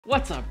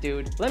What's up,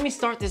 dude? Let me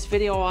start this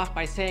video off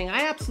by saying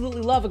I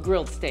absolutely love a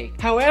grilled steak.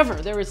 However,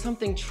 there is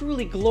something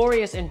truly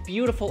glorious and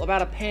beautiful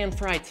about a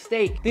pan-fried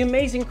steak. The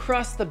amazing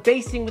crust, the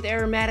basting with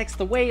aromatics,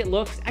 the way it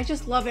looks, I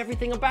just love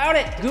everything about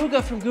it.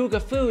 Guga from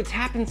Guga Foods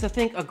happens to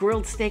think a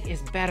grilled steak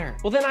is better.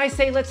 Well, then I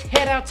say let's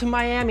head out to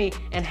Miami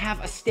and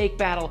have a steak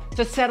battle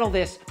to settle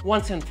this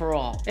once and for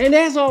all. And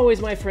as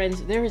always, my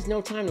friends, there is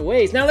no time to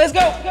waste. Now let's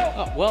go!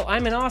 Oh, well,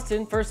 I'm in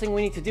Austin. First thing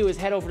we need to do is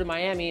head over to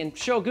Miami and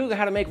show Guga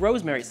how to make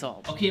rosemary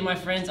salt. Okay, my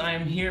friends, I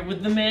am here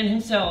with the man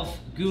himself,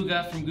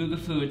 Guga from Guga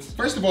Foods.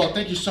 First of all,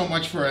 thank you so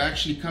much for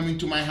actually coming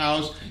to my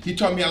house. He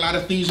taught me a lot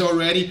of things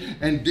already,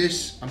 and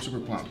this, I'm super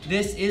pumped.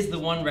 This is the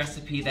one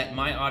recipe that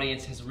my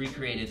audience has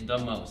recreated the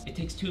most. It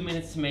takes 2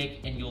 minutes to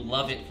make, and you'll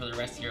love it for the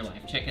rest of your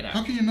life. Check it out.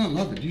 How can you not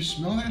love it? Do you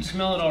smell that? You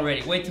smell it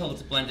already. Wait till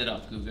it's blended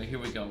up, Guga. Here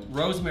we go.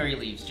 Rosemary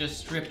leaves, just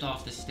stripped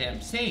off the stem.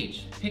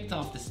 Sage, picked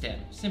off the stem.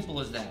 Simple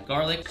as that.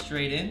 Garlic,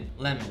 straight in.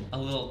 Lemon, a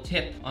little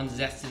tip on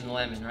zesting the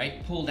lemon,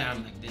 right? Pull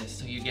down like this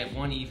so you get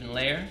one even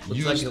layer.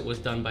 Looks like it was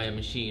done by a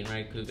machine,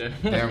 right, Guga?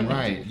 Damn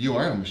right. You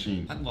are a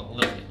machine. Well, a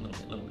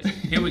little bit.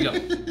 Here we go.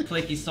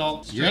 Flaky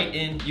salt, straight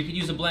in. You could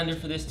use a blender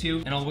for this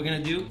too. And all we're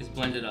gonna do is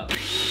blend it up.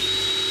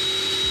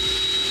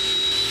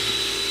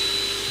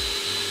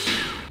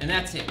 And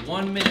that's it.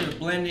 1 minute of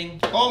blending.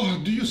 Oh,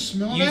 do you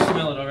smell that? You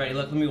smell it already.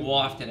 Look, let me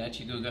waft it at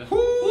you, Guga.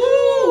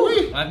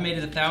 Woo-wee. I've made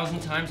it 1,000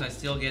 times. I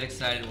still get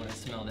excited when I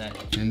smell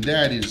that. And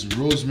that is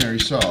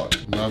rosemary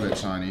salt. Love it,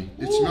 Sonny.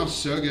 It smells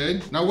so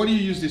good. Now, what do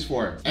you use this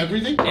for?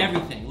 Everything?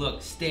 Everything.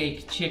 Look,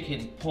 steak,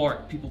 chicken,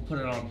 pork. People put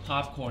it on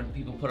popcorn.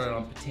 People put it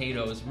on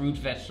potatoes, root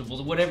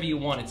vegetables, whatever you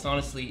want. It's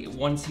honestly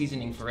one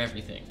seasoning for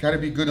everything. Gotta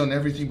be good on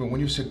everything, but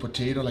when you said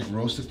potato, like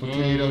roasted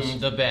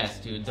potatoes. The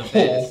best, dude. The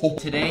best.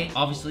 Today,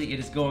 obviously, it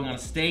is going on a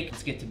steak.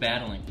 Let's get to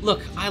battling.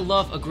 Look, I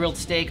love a grilled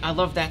steak. I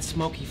love that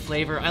smoky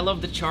flavor. I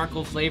love the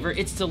charcoal flavor.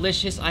 It's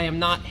delicious. I am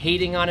not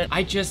hating on it.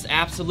 I just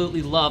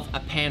absolutely love a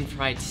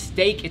pan-fried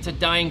steak. It's a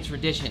dying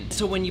tradition.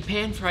 So when you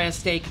pan-fry a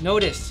steak,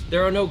 notice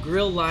there are no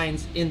grill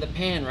lines in the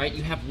pan, right?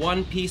 You have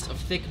one piece of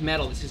thick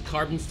metal. This is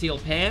carbon steel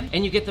pan,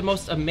 and you get the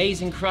most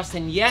amazing crust.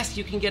 And yes,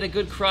 you can get a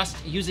good crust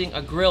using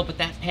a grill, but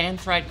that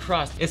pan-fried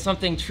crust is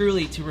something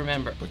truly to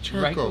remember. But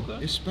charcoal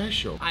right, is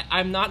special.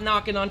 I'm not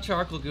knocking on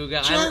charcoal,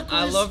 Guga. Charcoal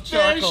I love is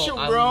special,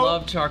 charcoal. bro. I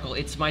love charcoal.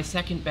 It's my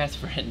second best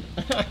friend.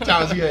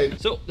 Sounds good.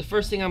 So the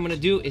first thing I'm gonna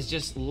do is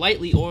just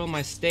lightly oil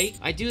my steak.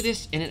 I do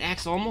this and it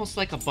acts almost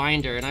like a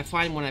binder, and I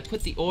find when I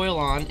put the oil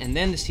on and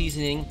then the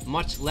seasoning,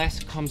 much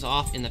less comes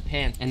off in the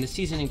pan, and the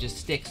seasoning just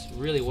sticks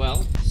really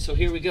well. So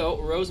here we go,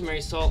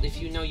 rosemary salt,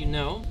 if you know, you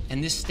know.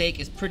 And this steak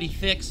is pretty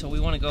thick, so we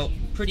wanna go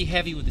pretty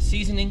heavy with the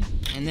seasoning.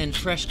 And then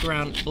fresh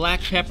ground black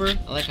pepper.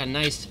 I like a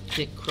nice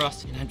thick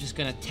crust, and I'm just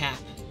gonna tap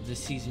the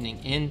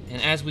seasoning in.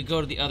 And as we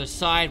go to the other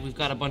side, we've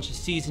got a bunch of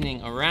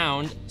seasoning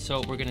around,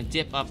 so we're gonna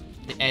dip up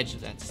the edge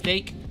of that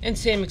steak. And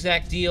same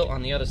exact deal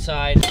on the other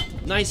side.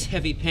 Nice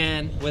heavy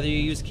pan, whether you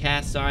use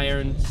cast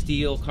iron,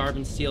 steel,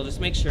 carbon steel,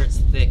 just make sure it's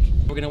thick.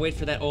 We're gonna wait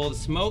for that oil to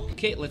smoke.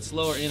 Okay, let's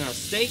lower in our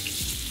steak.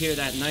 Hear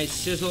that nice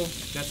sizzle,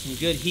 got some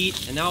good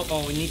heat, and now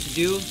all we need to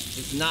do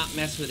is not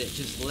mess with it,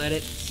 just let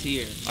it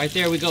sear. All right,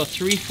 there we go,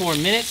 3-4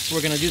 minutes.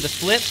 We're gonna do the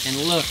flip, and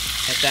look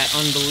at that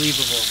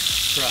unbelievable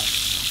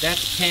crust.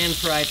 That's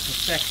pan-fried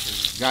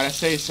perfection. Gotta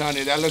say,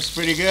 Sonny, that looks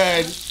pretty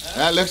good.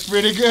 That looks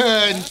pretty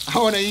good. I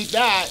wanna eat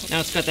that.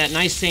 Now it's got that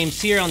nice same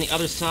sear on the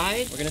other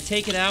side. We're gonna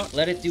take it out,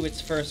 let it do its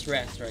first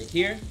rest right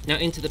here. Now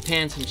into the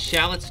pan, some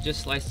shallots,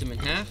 just slice them in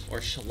half,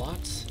 or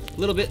shallots. A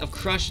little bit of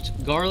crushed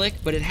garlic,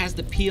 but it has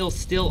the peel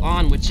still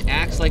on, which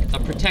acts like a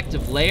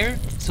protective layer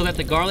so that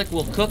the garlic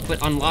will cook but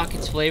unlock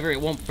its flavor.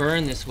 It won't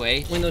burn this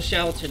way. When those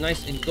shallots are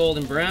nice and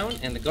golden brown,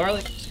 and the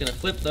garlic, just gonna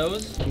flip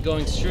those. I'm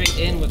going straight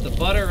in with the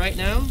butter right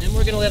now, and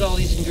we're gonna let all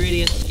these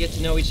ingredients get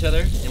to know each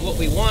other. And what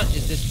we want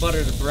is this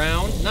butter to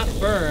brown, not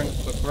burn,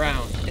 but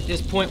brown. At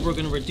this point, we're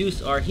gonna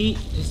reduce our heat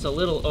just a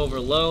little over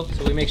low,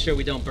 so we make sure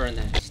we don't burn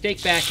that.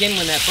 Steak back in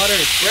when that butter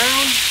is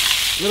brown.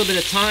 A little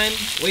bit of time,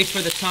 wait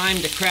for the thyme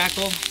to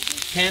crackle.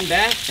 Pan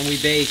back, and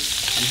we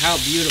baste. And how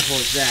beautiful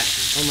is that?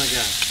 Oh my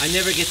God, I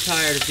never get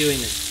tired of doing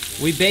this.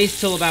 We baste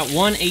till about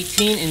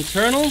 118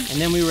 internal, and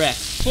then we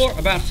rest for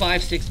about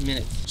 5-6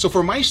 minutes. So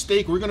for my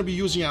steak, we're gonna be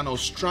using an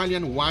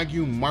Australian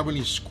Wagyu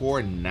Marbling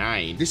Score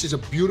 9. This is a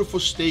beautiful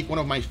steak, one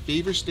of my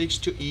favorite steaks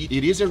to eat.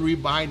 It is a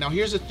ribeye. Now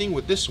here's the thing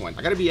with this one.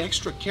 I gotta be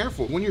extra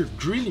careful. When you're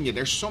grilling it,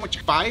 there's so much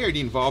fire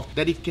involved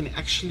that it can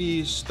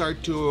actually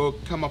start to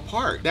come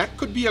apart. That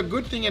could be a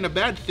good thing and a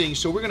bad thing,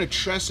 so we're gonna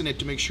trust in it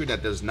to make sure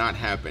that does not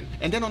happen.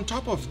 And then on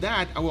top of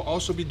that, I will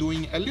also be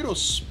doing a little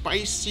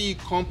spicy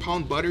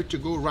compound butter to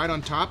go right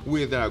on top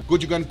with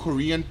gochujang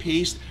Korean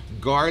paste,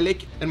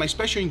 garlic, and my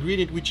special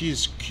ingredient, which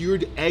is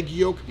cured egg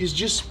yolk, is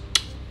just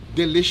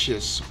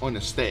delicious on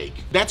a steak.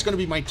 That's gonna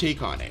be my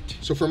take on it.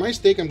 So for my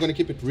steak, I'm gonna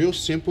keep it real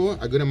simple,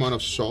 a good amount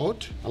of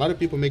salt. A lot of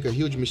people make a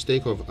huge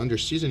mistake of under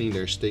seasoning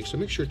their steak, so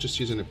make sure to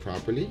season it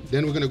properly.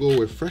 Then we're gonna go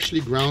with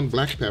freshly ground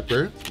black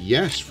pepper.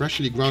 Yes,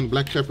 freshly ground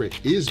black pepper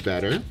is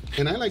better.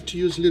 And I like to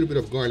use a little bit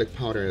of garlic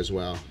powder as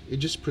well. It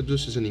just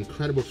produces an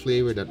incredible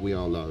flavor that we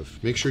all love.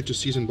 Make sure to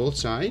season both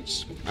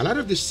sides. A lot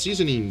of this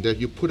seasoning that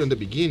you put on the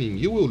beginning,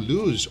 you will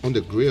lose on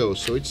the grill,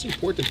 so it's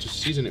important to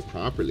season it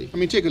properly. I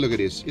mean, take a look at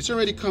this. It's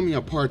already coming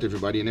apart,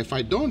 everybody, and if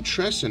I don't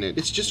trust in it,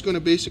 it's just gonna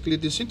basically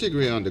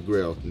disintegrate on the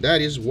grill.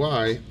 That is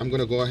why I'm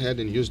gonna go ahead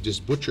and use this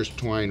butcher's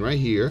twine right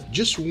here.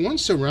 Just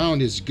once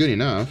around is good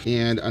enough,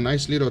 and a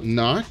nice little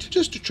knot,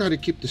 just to try to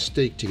keep the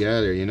steak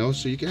together, you know,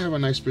 so you can have a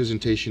nice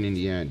presentation in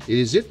the end.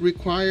 Is it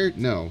required?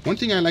 No. One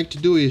thing I like to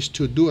do is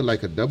to do it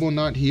like a double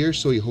knot here,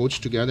 so it holds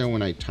together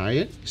when I tie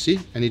it. See?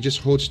 And it just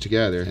holds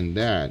together, and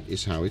that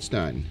is how it's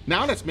done.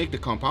 Now let's make the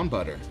compound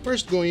butter.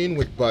 First, go in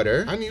with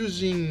butter. I'm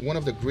using one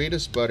of the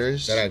greatest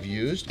butters that I've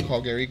used,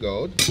 Calgary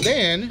Gold.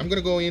 Then I'm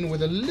gonna go in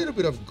with a little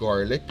bit of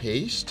garlic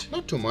paste,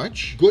 not too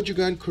much.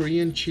 Gochujang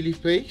Korean chili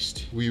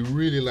paste. We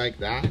really like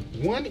that.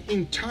 One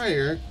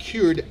entire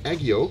cured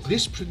egg yolk.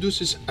 This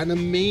produces an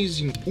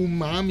amazing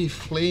umami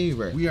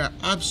flavor. We are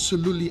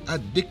absolutely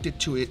addicted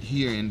to it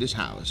here in this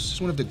house.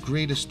 It's one of the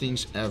greatest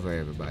things ever,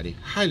 everybody.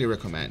 Highly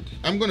recommend.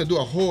 I'm gonna do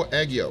a whole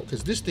egg yolk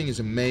because this thing is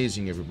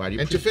amazing, everybody.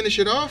 And to finish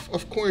it off,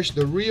 of course,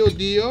 the real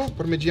deal,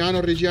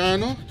 Parmigiano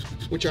Reggiano,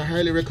 which I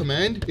highly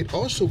recommend. It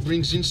also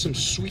brings in some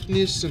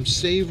sweetness, some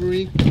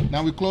savory.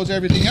 Now we close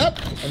everything up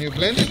and you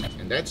blend it,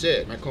 and that's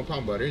it. My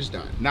compound butter is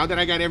done. Now that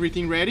I got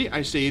everything ready,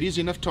 I say it is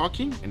enough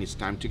talking and it's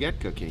time to get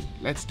cooking.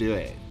 Let's do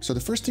it. So the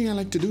first thing I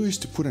like to do is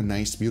to put a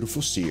nice,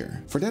 beautiful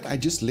sear. For that, I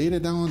just laid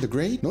it down on the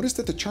grate. Notice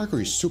that the charcoal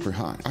is super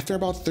hot. After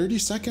about 30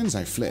 seconds,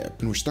 I flip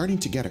and we're starting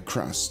to get a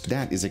crust.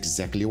 That is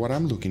exactly what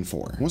I'm looking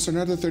for. Once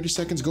another 30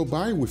 seconds go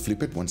by, we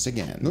flip it once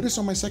again. Notice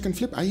on my second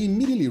flip, I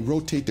immediately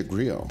rotate the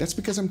grill. That's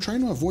because I'm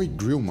trying to avoid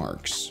grill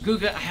marks.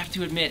 Guga, I have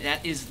to admit,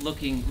 that is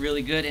looking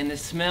really good, and the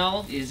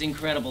smell is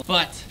incredible.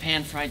 But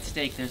pan-fried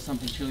steak, there's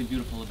something truly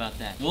beautiful about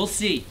that. We'll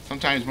see.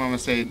 Sometimes mama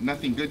say,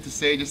 nothing good to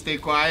say, just stay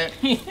quiet.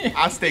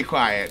 I'll stay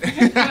quiet.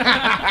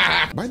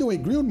 By the way,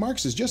 grilled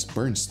marks is just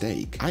burnt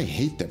steak. I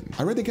hate them.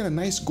 I'd rather get a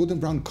nice golden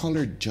brown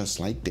color just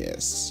like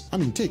this. I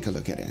mean, take a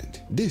look at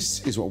it.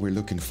 This is what we're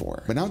looking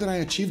for. But now that I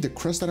achieved the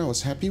crust that I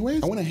was happy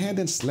with, I went ahead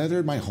and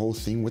slathered my whole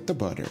thing with the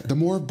butter. The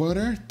more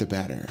butter, the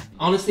better.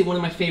 Honestly, one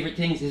of my favorite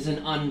things is an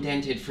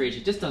undented fridge.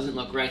 It just doesn't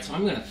look right, so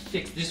I'm gonna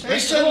fix this. Hey,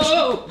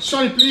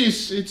 Sonny,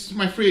 please, it's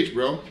my fridge,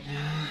 bro.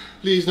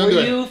 Please, don't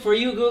do it. For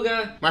you,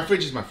 Guga. My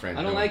fridge is my friend.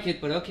 I don't like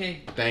it, but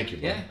okay. Thank you,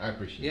 bro. Yeah. I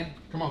appreciate it. Yeah.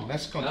 Come on,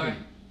 let's continue. All right.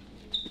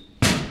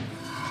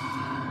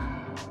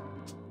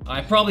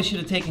 I probably should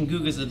have taken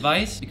Guga's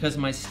advice because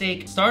my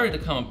steak started to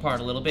come apart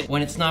a little bit.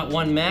 When it's not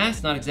one mass,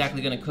 it's not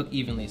exactly gonna cook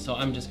evenly, so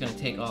I'm just gonna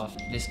take off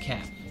this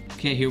cap.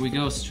 Okay, here we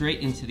go, straight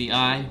into the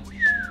eye.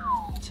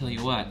 Tell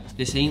you what,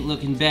 this ain't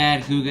looking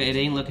bad, Guga, it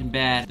ain't looking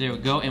bad. There we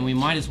go, and we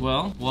might as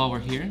well, while we're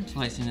here,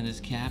 slice into this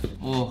cap.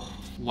 Oh,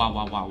 wow,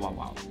 wow, wow, wow,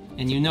 wow.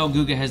 And you know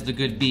Guga has the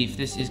good beef.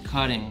 This is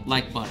cutting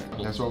like butter.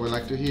 That's what we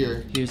like to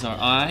hear. Here's our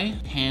eye,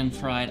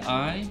 pan-fried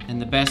eye.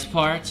 And the best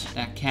part,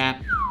 that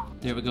cap.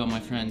 There we go, my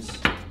friends.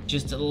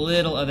 Just a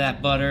little of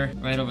that butter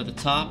right over the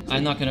top.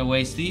 I'm not gonna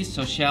waste these,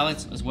 so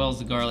shallots as well as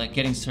the garlic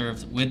getting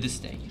served with the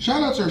steak.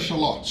 Shallots or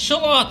shallots?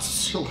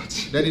 Shallots!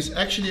 Shallots. That is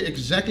actually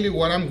exactly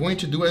what I'm going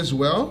to do as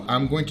well.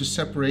 I'm going to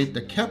separate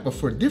the cap, but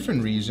for a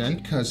different reason,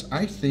 because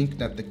I think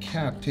that the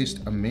cap tastes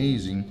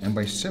amazing, and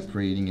by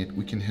separating it,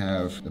 we can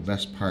have the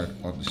best part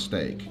of the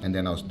steak. And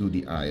then I'll do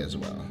the eye as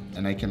well.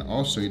 And I can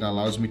also, it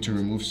allows me to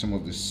remove some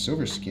of the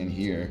silver skin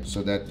here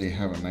so that they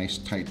have a nice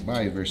tight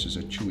bite versus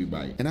a chewy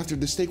bite. And after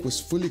the steak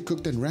was fully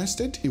cooked and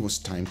rested, it was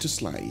time to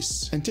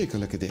slice. And take a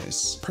look at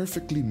this.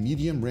 Perfectly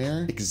medium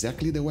rare,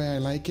 exactly the way I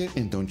like it.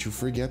 And don't you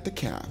forget the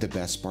cap, the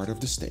best part of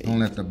the steak. Don't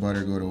let the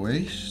butter go to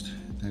waste.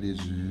 That is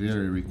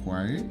very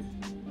required.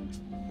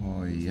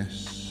 Oh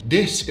yes.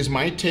 This is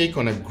my take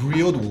on a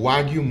grilled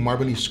Wagyu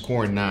marbling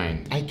score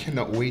 9. I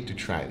cannot wait to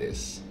try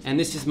this. And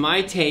this is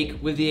my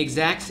take with the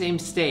exact same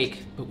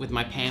steak, but with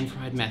my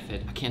pan-fried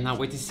method. I cannot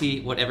wait to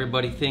see what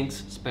everybody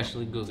thinks,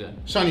 especially Guga.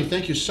 Sonny,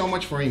 thank you so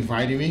much for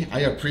inviting me.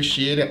 I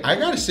appreciate it. I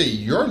gotta say,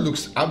 your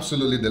looks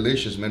absolutely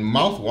delicious, man.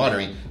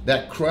 Mouth-watering.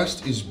 That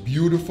crust is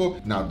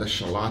beautiful. Now the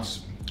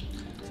shallots.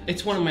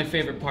 It's one of my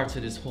favorite parts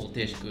of this whole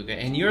dish, Guga.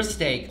 And your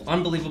steak,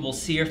 unbelievable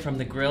sear from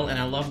the grill, and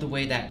I love the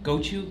way that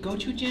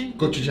gochujang?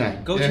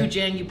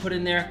 Gochujang you put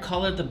in there,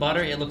 colored the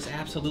butter. It looks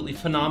absolutely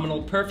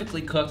phenomenal,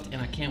 perfectly cooked,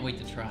 and I can't wait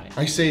to try it.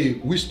 I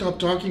say, we stop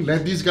talking,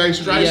 let these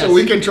guys try so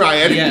we can try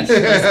it. Yes,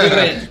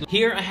 let's do it.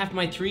 Here I have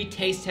my 3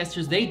 taste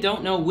testers. They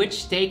don't know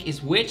which steak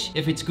is which,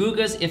 if it's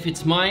Guga's, if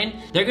it's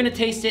mine. They're gonna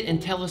taste it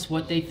and tell us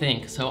what they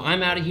think. So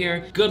I'm out of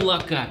here. Good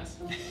luck, guys.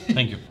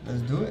 Thank you.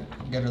 Let's do it.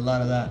 Get a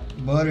lot of that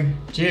butter.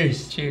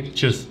 Cheers. Cheers.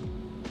 Cheers.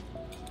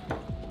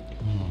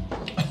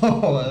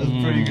 Oh, that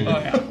was pretty good. Oh,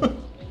 yeah.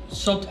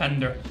 So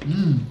tender.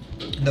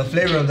 The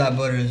flavor of that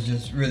butter is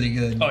just really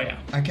good. Oh yeah.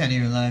 I can't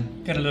even lie.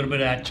 Get a little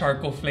bit of that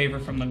charcoal flavor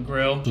from the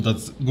grill. So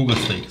that's Guga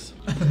steaks.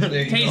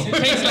 There you go.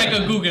 Tastes like a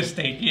Guga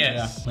steak,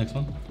 yes. Next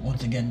one.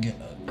 Once again, get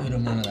a good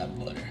amount of that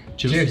butter.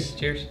 Cheers.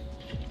 Cheers.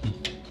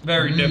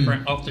 Very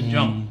different off the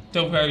jump.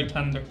 Still very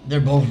tender. They're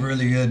both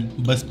really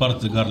good. Best part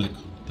the garlic.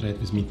 Try it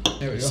with me.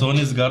 There we go.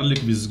 Sonny's garlic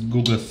with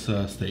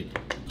Guga's steak.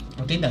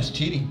 I think that's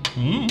cheating.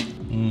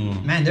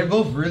 Man, they're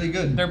both really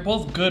good. They're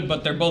both good,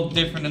 but they're both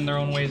different in their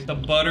own ways. The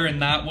butter in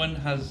that one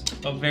has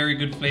a very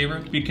good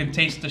flavor. You can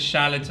taste the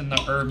shallots and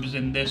the herbs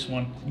in this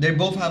one. They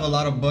both have a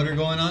lot of butter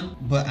going on,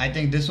 but I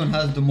think this one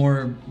has the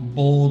more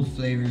bold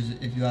flavors,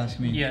 if you ask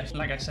me. Yes,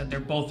 like I said, they're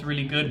both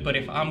really good, but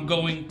if I'm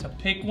going to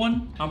pick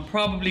one, I'm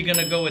probably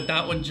gonna go with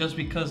that one just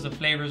because the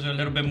flavors are a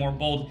little bit more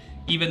bold,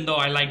 even though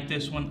I like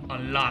this one a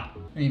lot.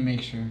 Let me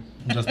make sure.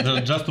 Just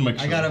to make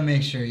sure. I gotta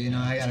make sure, you know,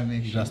 I gotta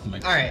make sure. Just to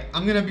make sure. Alright,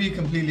 I'm gonna be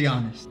completely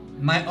honest.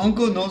 My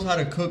uncle knows how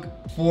to cook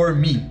for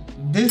me.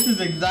 This is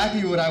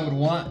exactly what I would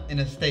want in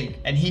a steak,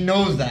 and he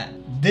knows that.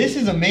 This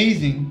is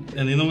amazing.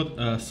 And you know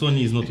what?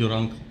 Sonny is not your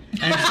uncle.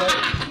 And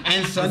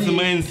Sonny, That's the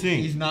main thing.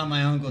 He's not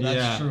my uncle, that's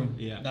Yeah, true.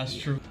 yeah. That's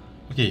true.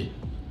 Okay,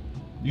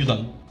 you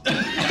done.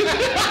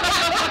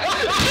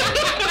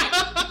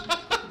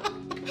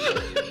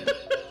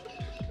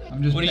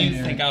 I'm just What do playing you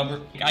it, think, right?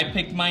 Albert? I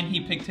picked mine, he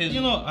picked his.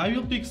 You know, I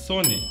will pick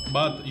Sonny,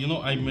 but you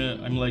know,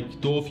 I'm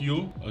like two of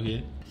you.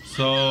 Okay,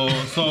 so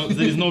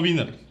there is no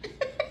winner.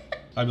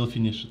 I will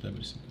finish it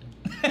everything.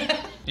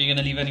 Are you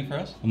gonna leave any for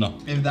us? No.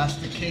 If that's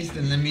the case,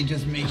 then let me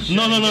just make sure.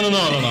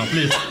 No,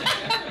 please.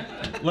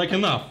 Like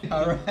enough.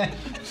 Alright.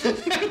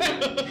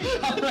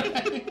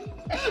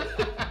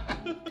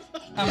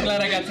 I'm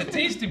glad I got to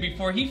taste it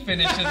before he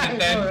finishes it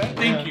then. Alright.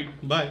 Thank you.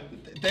 Bye.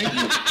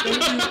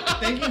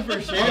 Thank you for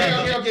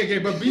sharing. Okay.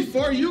 But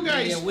before you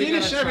guys Yeah, we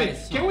finish gotta try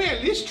everything, some. can we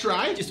at least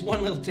try? Just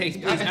one little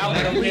taste, please. Okay,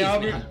 Albert, please.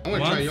 Albert. I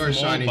want to try yours,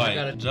 small Sonny.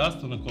 bite, just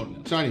on the corner.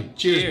 Sonny,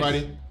 cheers, Cheers.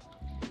 buddy.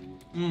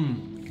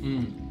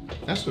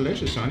 That's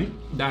delicious, Sonny.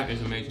 That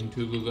is amazing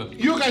too, Guga.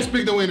 You guys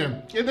pick the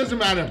winner. It doesn't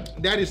matter.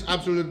 That is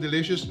absolutely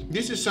delicious.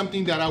 This is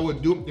something that I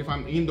would do if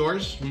I'm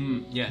indoors.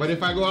 Yes. But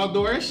if I go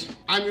outdoors,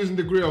 I'm using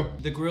the grill.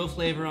 The grill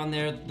flavor on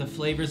there, the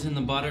flavors in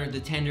the butter, the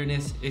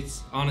tenderness,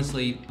 it's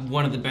honestly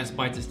one of the best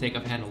bites of steak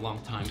I've had in a long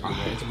time.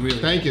 Guga. It's really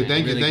Thank you, good, man.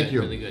 thank you, Really thank good,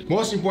 you. Really good.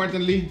 Most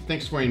importantly,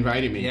 thanks for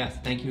inviting me. Yes,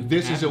 thank you. for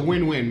This is a having me.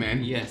 win-win,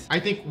 man. Yes. I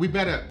think we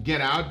better get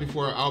out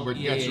before Albert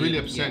gets really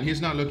upset. He's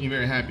not looking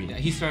very happy. Yeah,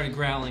 he started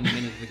growling a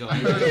minute ago. I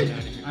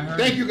heard.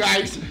 Thank you,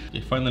 guys.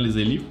 Okay, finally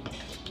they leave.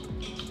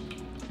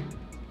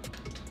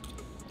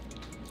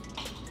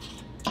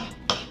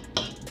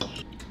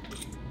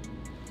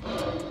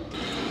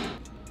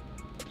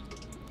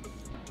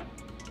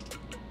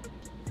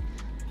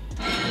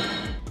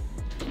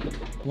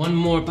 One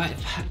more bite.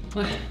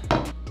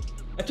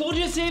 I told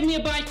you to save me a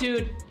bite,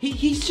 dude.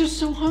 He's just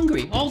so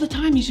hungry. All the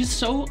time, he's just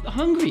so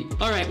hungry.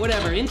 All right,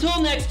 whatever.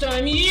 Until next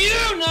time, you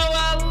know